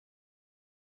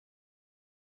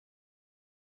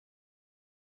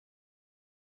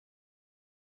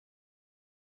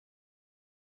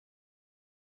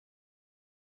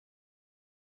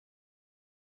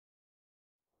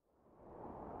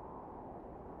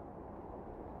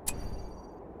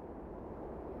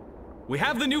We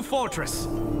have the new fortress.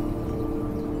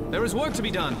 There is work to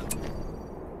be done.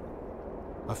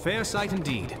 A fair sight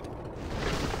indeed.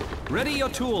 Ready your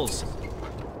tools.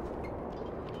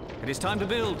 It is time to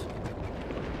build.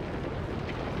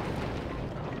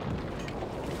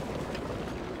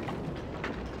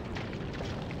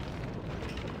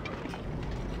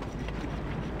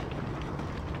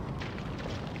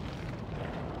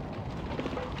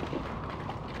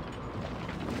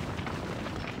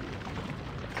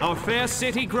 Our fair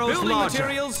city grows Building larger.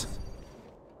 materials.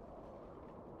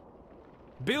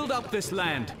 Build up this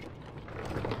land.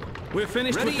 We're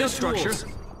finished with this structure.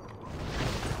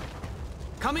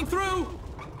 Coming through!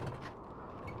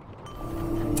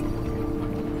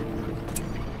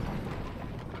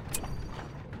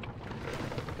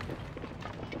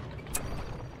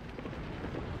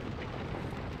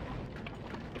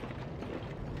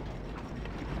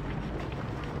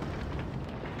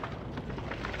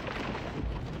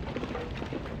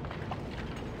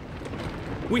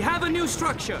 We have a new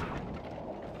structure.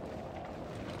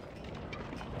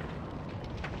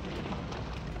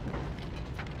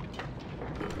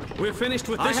 We're finished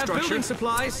with this structure. I have building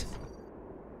supplies.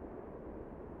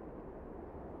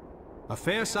 A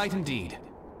fair sight indeed.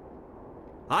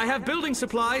 I have building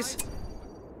supplies.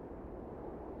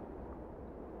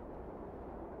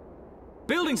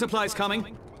 Building supplies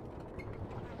coming.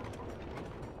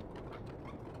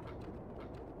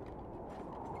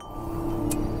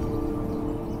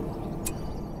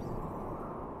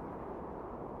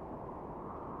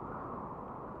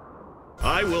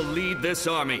 I will lead this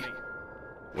army.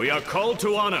 We are called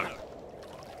to honor.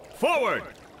 Forward!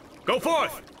 Go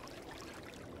forth!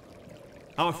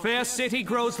 Our fair city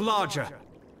grows larger.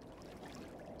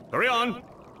 Hurry on!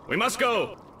 We must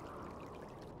go!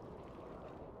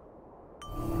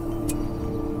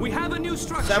 We have a new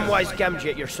structure. Samwise Gamgee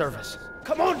at your service.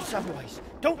 Come on, Samwise!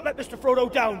 Don't let Mr.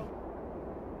 Frodo down!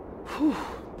 Whew.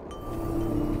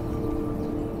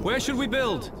 Where should we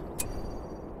build?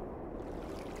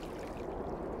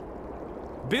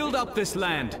 Build up this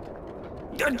land.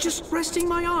 Just resting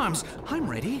my arms. I'm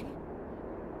ready.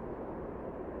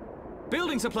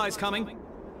 Building supplies coming.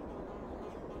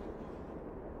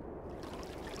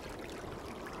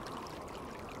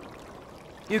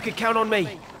 You can count on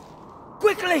me.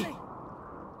 Quickly!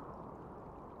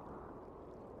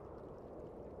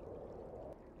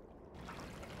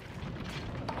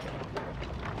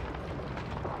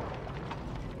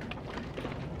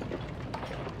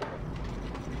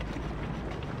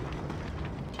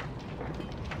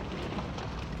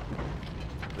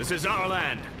 This is our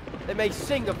land. They may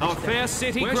sing of this Our fair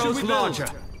city grows larger.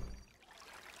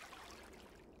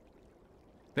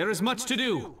 There is much to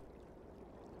do.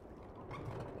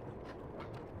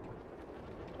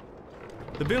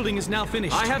 The building is now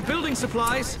finished. I have building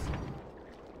supplies.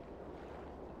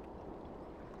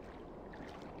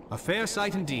 A fair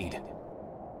sight indeed.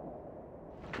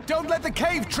 Don't let the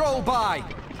cave troll by!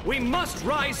 We must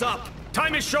rise up!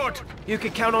 Time is short! You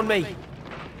can count on me.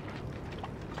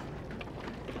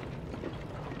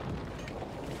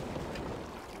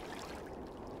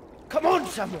 Come on,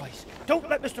 Samwise! Don't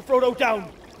let Mr. Frodo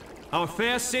down! Our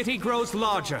fair city grows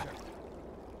larger.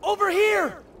 Over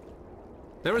here!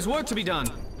 There is work to be done.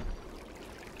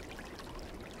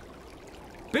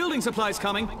 Building supplies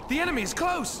coming. The enemy is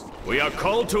close! We are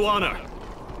called to honor.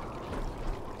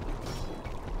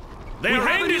 Their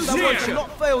end is Samwise here! will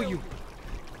not fail you.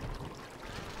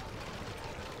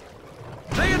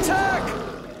 They attack!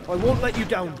 I won't let you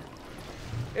down.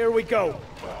 Here we go.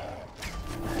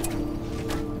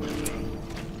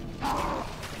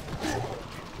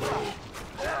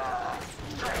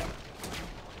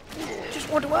 Just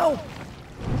want to help.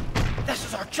 This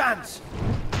is our chance.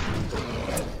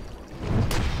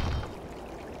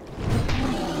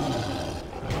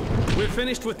 We're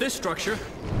finished with this structure.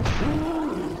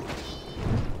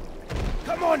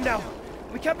 Come on now.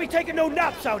 We can't be taking no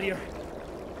naps out here.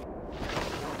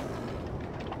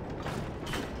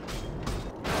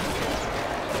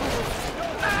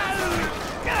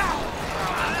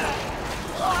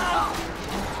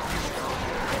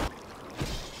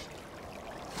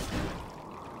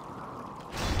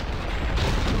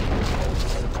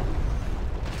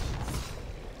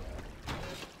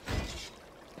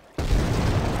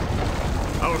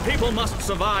 Our people must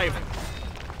survive.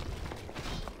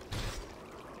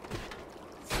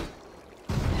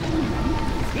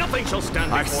 Nothing shall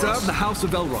stand before I've served us. the House of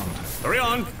Elrond. Hurry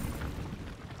on!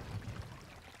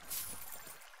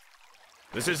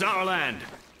 This is our land.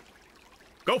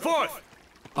 Go forth!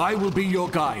 I will be your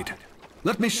guide.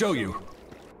 Let me show you.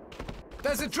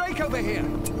 There's a drake over here!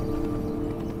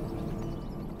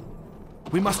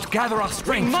 We must gather our We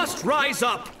strength. must rise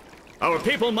up! Our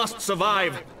people must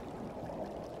survive!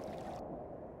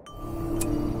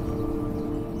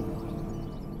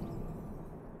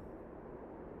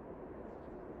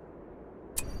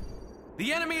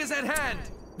 The enemy is at hand!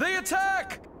 They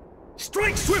attack!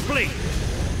 Strike swiftly!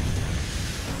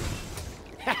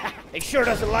 He sure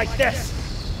doesn't like this.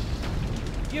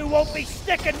 You won't be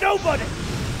sticking nobody!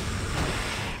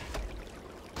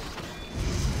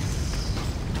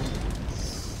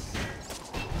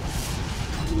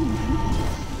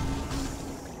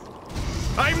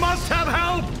 I must have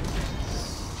help!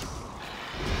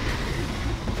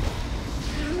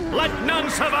 Let none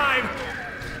survive!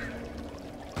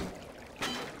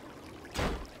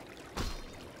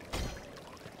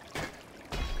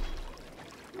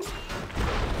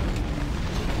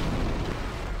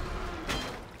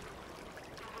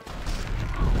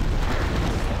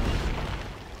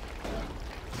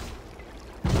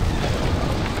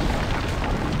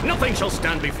 Nothing shall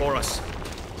stand before us.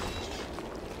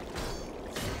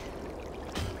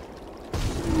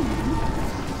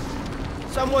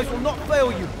 Samwise will not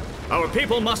fail you. Our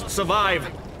people must survive.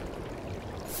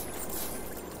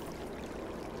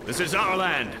 This is our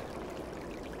land.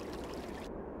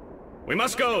 We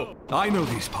must go. I know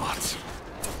these parts.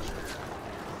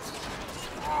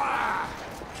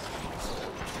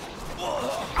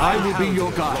 I will be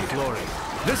your guide. Glory.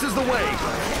 This is the way.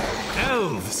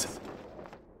 Elves,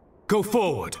 go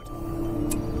forward.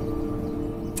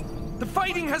 The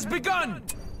fighting has begun!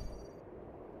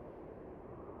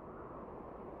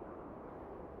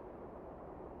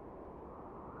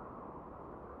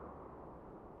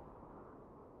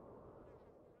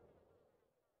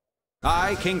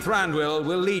 I, King Thranduil,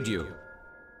 will lead you.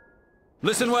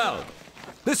 Listen well.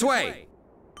 This way!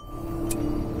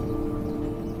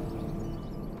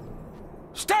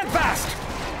 Stand fast!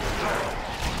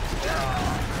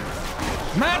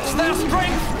 Match their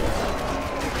strength!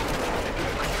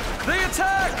 They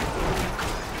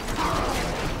attack!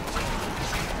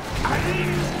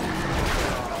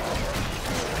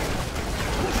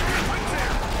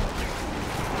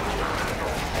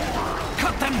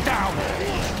 Cut them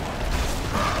down!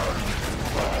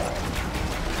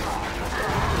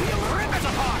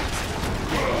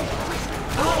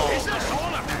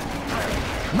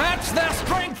 Match their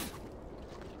strength!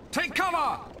 Take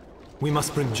cover! We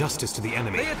must bring justice to the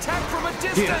enemy. They attack from a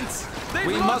distance! They've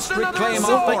We launched must another reclaim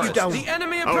assault! our forest. down. The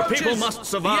enemy Our approaches! people must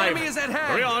survive. The enemy is at hand!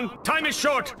 Hurry on! Time is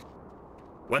short!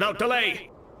 Without delay!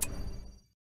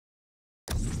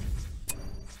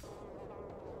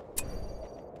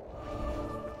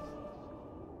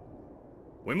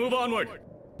 We move onward!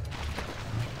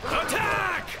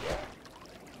 Attack!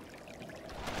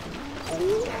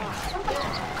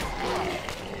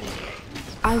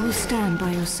 I will stand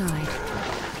by your side.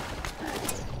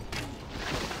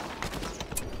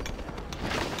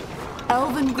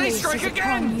 Elven grace strike is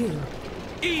again! upon you.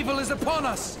 Evil is upon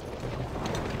us!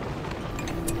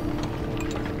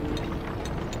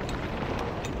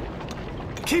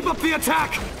 Keep up the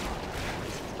attack!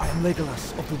 I am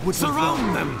Legolas of the Wood.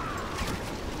 Surround them!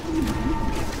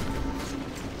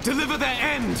 Deliver their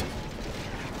end!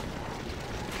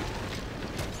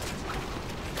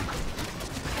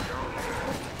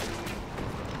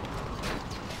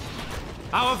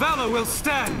 Our valor will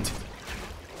stand!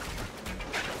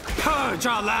 Purge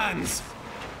our lands!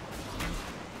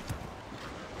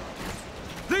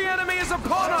 The enemy is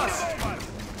upon us!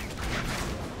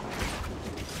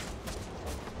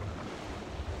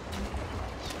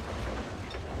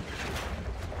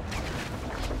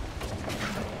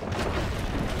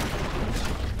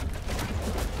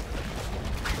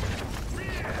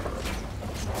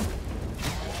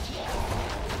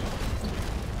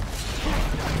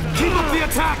 Keep up the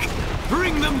attack!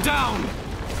 Bring them down!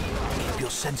 Keep your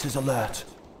senses alert.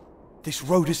 This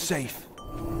road is safe.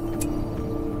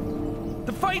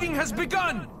 The fighting has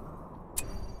begun!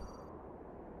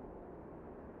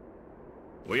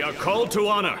 We are called to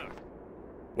honor.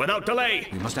 Without delay!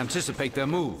 We must anticipate their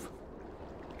move.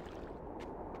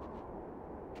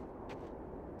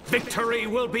 Victory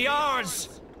will be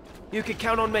ours! You can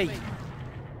count on me.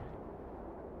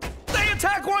 They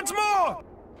attack once more!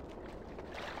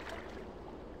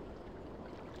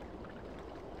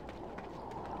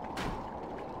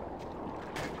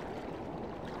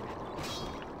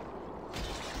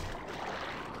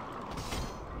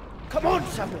 Come on,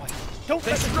 Samwise. Don't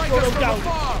They let them strike throw us them from down.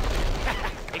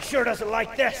 afar! He sure doesn't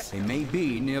like this. They may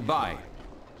be nearby.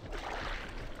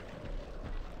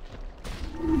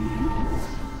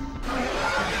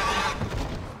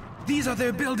 These are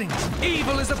their buildings!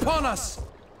 Evil is upon us!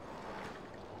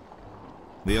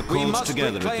 We are called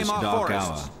together at this dark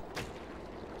hour.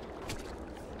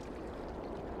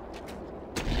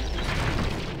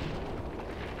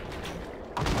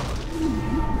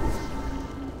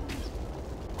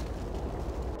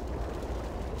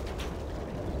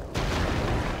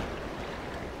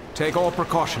 Take all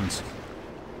precautions.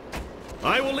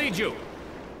 I will lead you.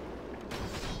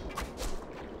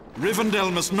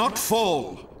 Rivendell must not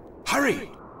fall. Hurry!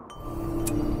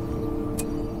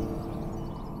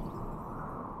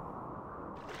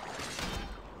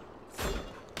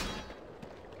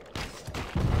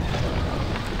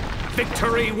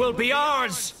 Victory will be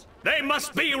ours! They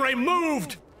must be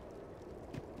removed!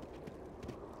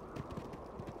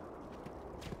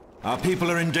 Our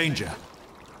people are in danger.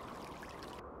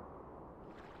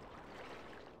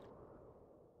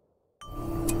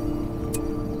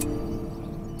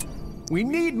 We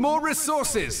need more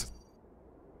resources!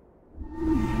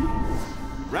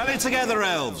 Rally together,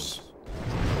 elves!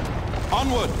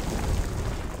 Onward!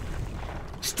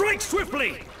 Strike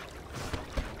swiftly!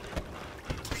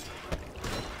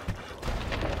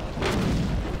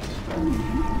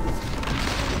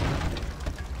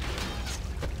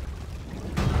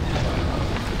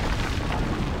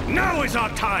 Now is our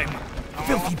time!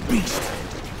 Filthy beast!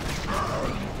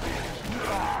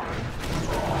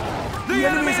 The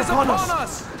enemy is upon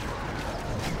us!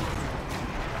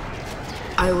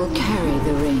 I will carry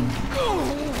the ring.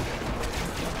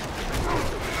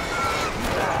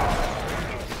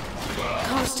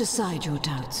 Cast aside your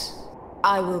doubts.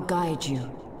 I will guide you.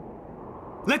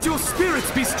 Let your spirits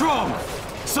be strong!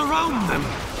 Surround them!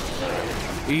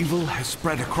 Evil has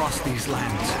spread across these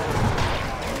lands.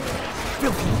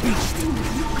 Filthy beast!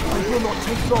 I will not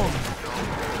take long.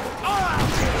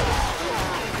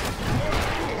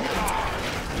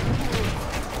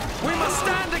 We must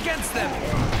stand against them!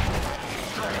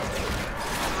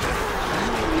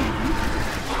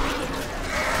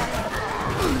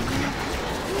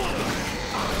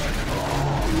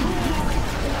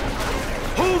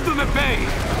 Hold them at bay!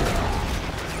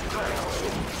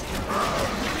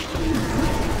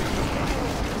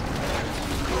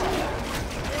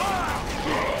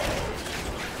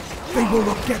 They will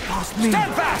not get past me.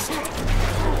 Stand fast!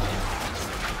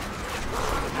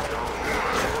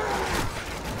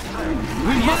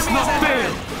 We must not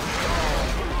fail!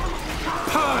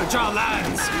 Purge our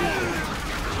lands!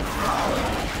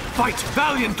 Fight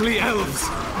valiantly, elves!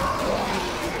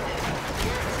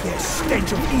 Their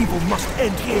stench of evil must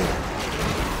end here.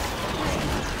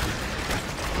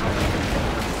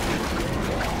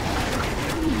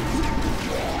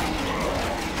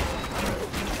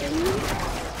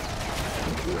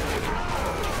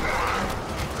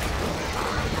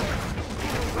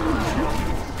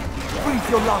 Breathe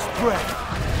your last breath.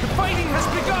 The fighting has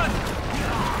begun!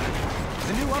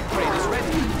 The new upgrade is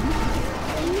ready.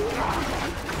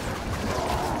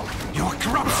 Your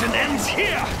corruption ends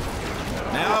here!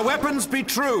 May our weapons be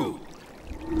true!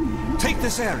 Take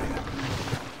this area.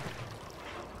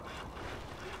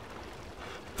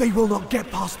 They will not get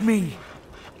past me.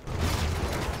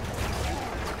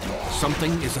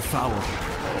 Something is afoul.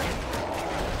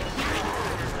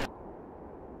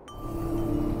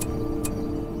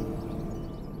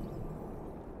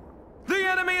 The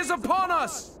enemy is upon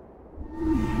us!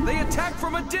 They attack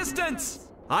from a distance!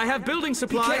 I have building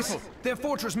supplies. Be careful! Their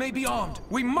fortress may be armed.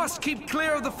 We must keep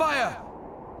clear of the fire!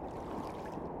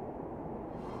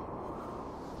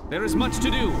 There is much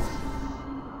to do.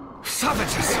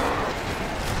 Savages!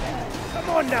 Come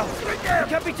on now! You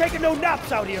can't be taking no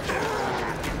naps out here!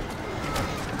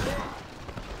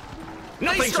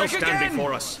 Nothing shall strike stand again!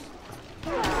 before us.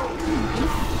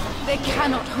 They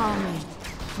cannot harm me.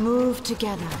 Move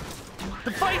together.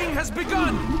 The fighting has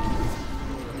begun!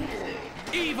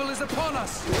 Evil is upon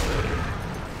us!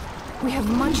 We have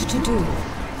much to do.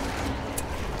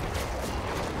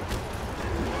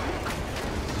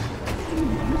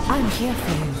 I'm here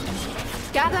for you.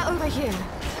 Gather over here.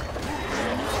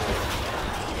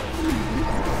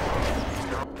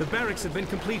 The barracks have been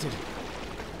completed.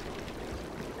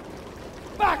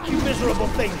 Back, you miserable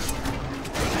things!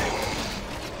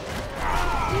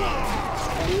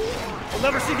 We'll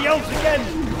never see the elves again!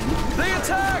 They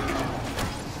attack!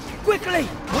 Quickly!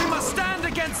 We must stand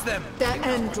against them! Their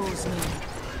end draws near.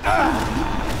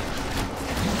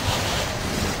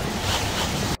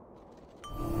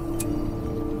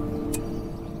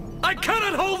 I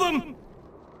cannot hold them!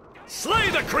 Slay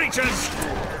the creatures!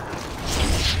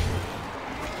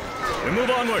 We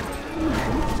move onward.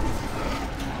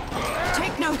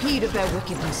 Take no heed of their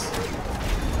wickedness.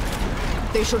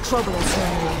 They shall trouble us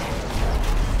no more.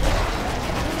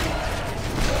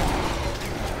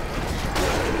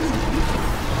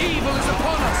 Evil is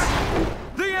upon us!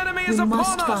 The enemy is We upon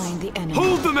must us! find the enemy.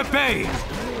 Hold them at bay!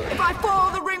 If I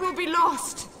fall, the ring will be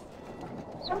lost!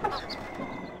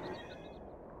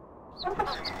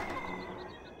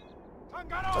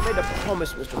 I made a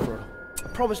promise, Mr. Frodo. A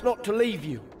promise not to leave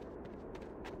you.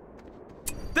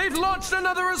 They've launched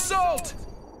another assault!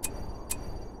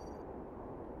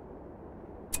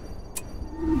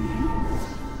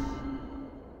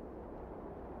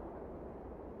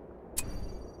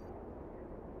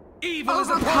 Evil is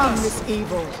upon Overcome us! this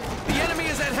evil. The enemy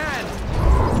is at hand!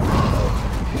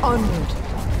 Onward.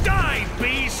 Die,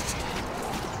 beast!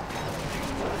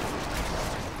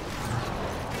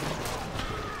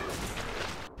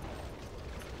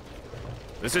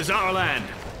 This is our land.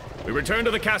 We return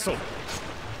to the castle.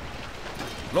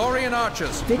 Lorien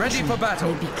archers, ready for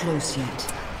battle. May be close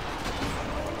yet.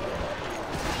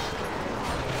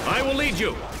 I will lead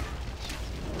you.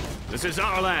 This is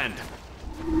our land.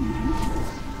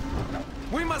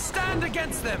 We must stand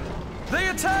against them! They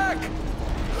attack!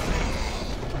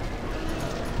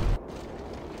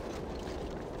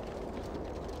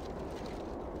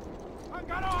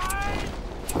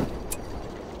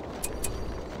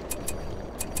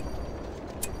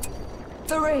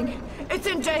 The ring! It's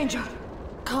in danger!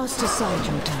 Cast aside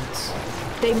your doubts.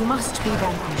 They must be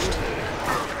vanquished.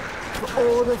 For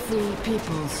all the free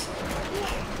peoples.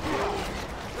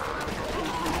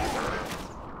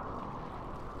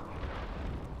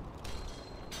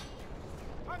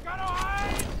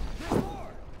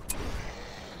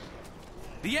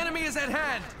 The enemy is at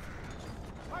hand!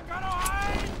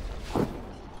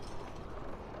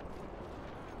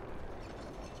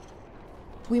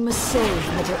 We must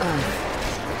save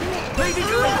Middle-earth. Lady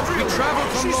Galadriel! We travel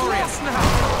from She's Lorien. Lost now!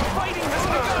 Fighting has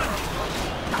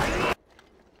begun!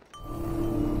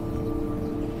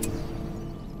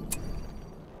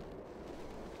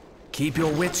 Keep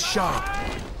your wits sharp.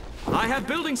 I have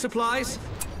building supplies.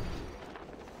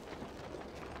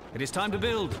 It is time to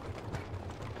build.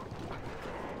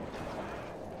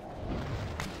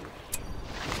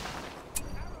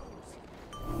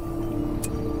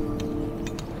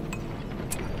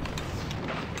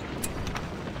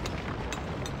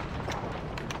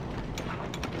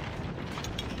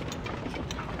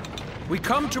 We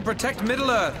come to protect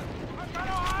Middle-earth.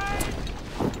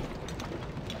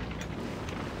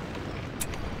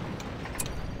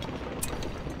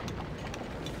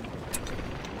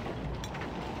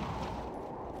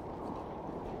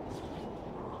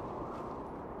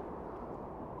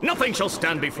 Nothing shall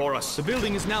stand before us. The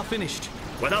building is now finished.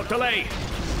 Without delay.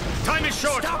 Time is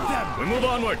short. Stop them! We move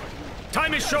onward.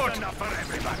 Time is short. Enough for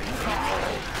everybody.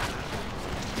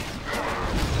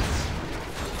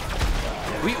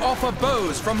 We offer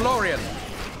bows from Lorien.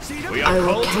 We I are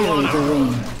will called to carry honor. the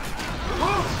ring.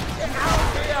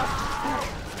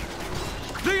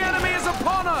 The enemy is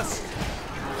upon us!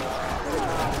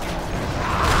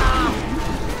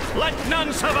 Let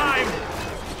none survive.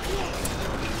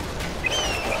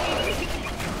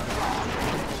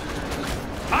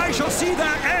 I shall see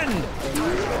their end!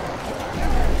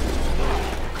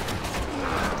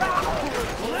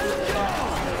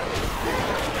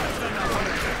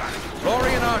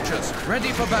 Lorien archers, ready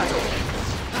for battle.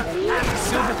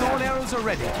 Silverthorn arrows are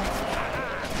ready.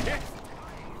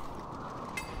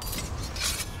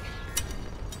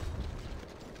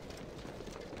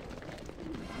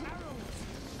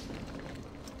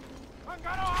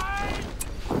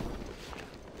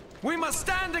 We must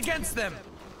stand against them!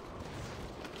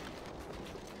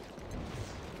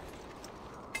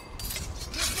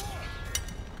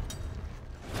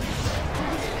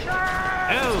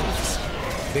 Elves!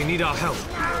 They need our help.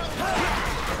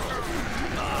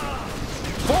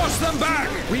 Force them back!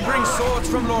 We bring swords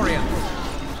from Lorien.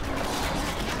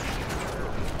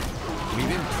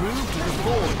 We've improved the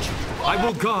forge. I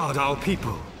will guard our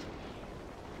people.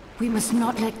 We must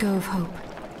not let go of hope.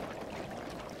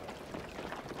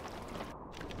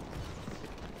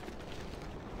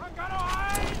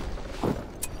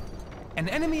 An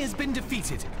enemy has been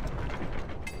defeated.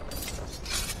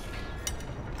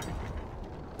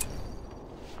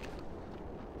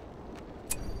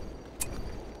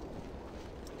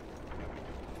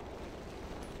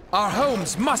 Our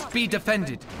homes must be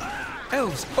defended.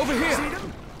 Elves, over here!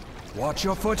 Watch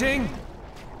your footing!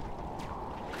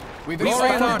 We've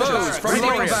Lorien archers from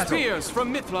Lorien. Spears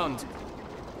from Mithlund.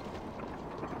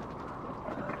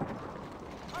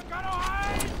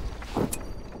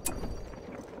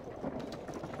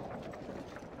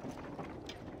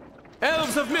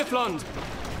 Elves of Mithlund!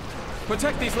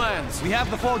 Protect these lands. We have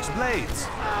the forged blades.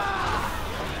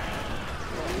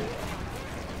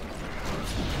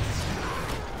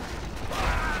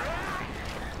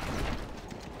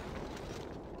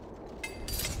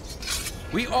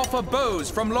 We offer bows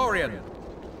from Lorien.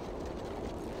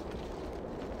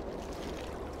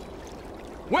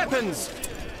 Weapons!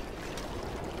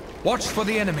 Watch for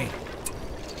the enemy.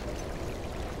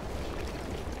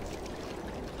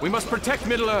 We must protect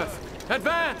Middle-earth.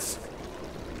 Advance!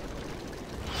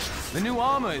 The new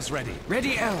armor is ready.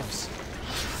 Ready, elves.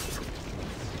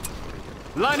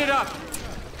 Line it up!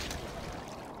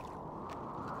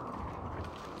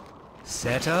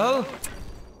 Settle.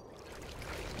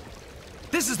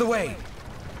 This is the way.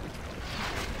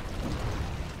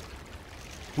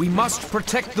 We must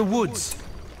protect the woods.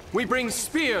 We bring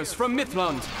spears from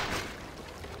Mithlund.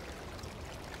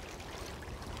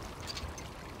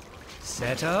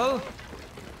 Settle.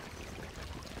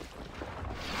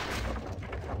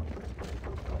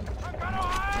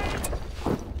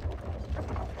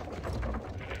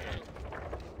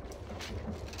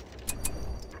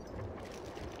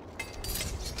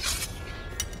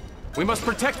 We must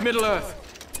protect Middle-earth.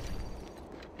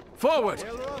 Forward!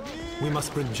 We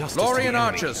must bring justice Lorien to the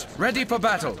enemy. archers, ready for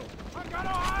battle.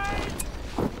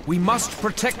 We must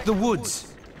protect the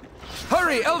woods.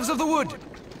 Hurry, elves of the wood!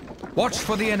 Watch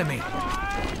for the enemy.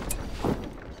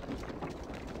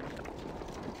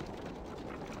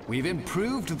 We've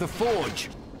improved the forge.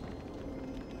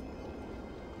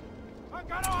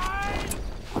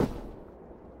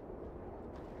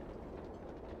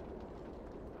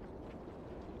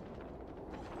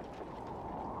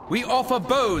 We offer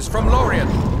bows from Lorien.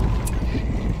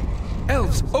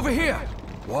 Elves, over here!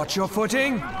 Watch your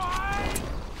footing.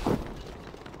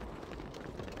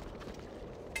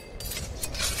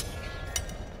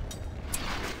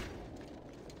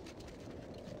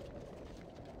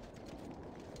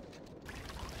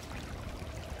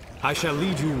 I shall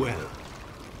lead you well.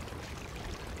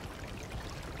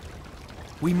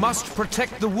 We must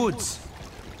protect the woods.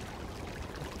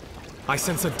 I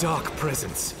sense a dark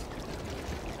presence.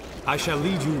 I shall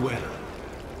lead you well.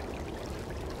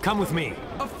 Come with me.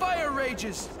 A fire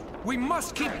rages! We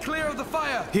must keep clear of the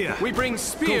fire! Here. We bring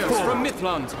spears Go from forward.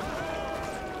 Mithlund.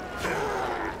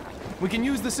 We can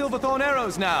use the Silverthorn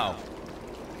arrows now.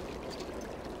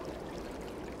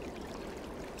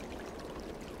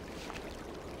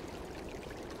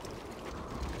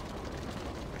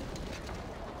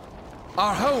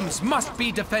 Our homes must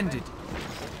be defended.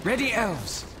 Ready,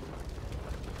 elves.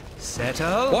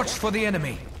 Settle. Watch for the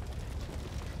enemy.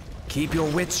 Keep your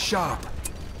wits sharp.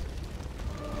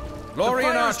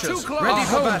 Lorien archers, ready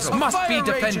for battle. Must be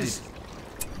defended.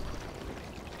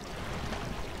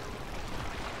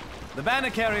 The banner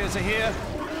carriers are here.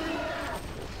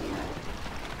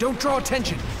 Don't draw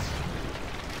attention.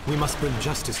 We must bring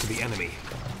justice to the enemy.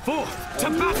 Forth to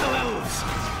battle, elves!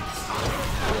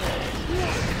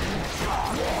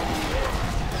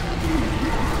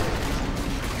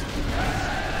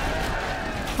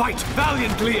 Fight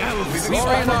valiantly, elves!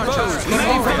 Lorien archers,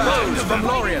 ready for battle from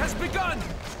Lorien. Has begun!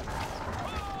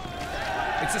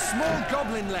 It's a small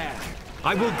goblin lair.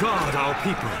 I will guard our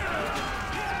people.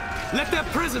 Let their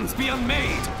presence be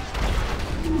unmade!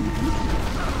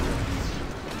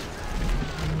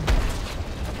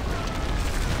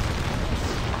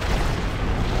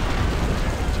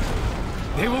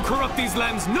 They will corrupt these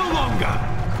lands no longer!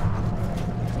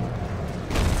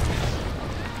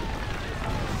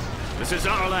 This is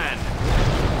our land.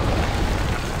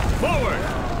 Forward!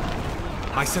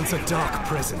 I sense a dark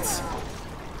presence.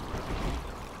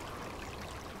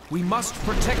 We must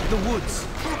protect the woods.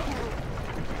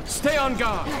 Stay on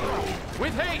guard.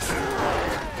 With haste!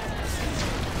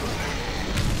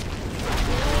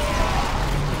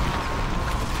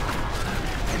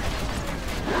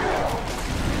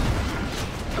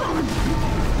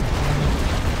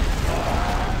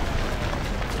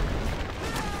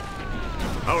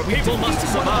 Our people must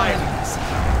survive.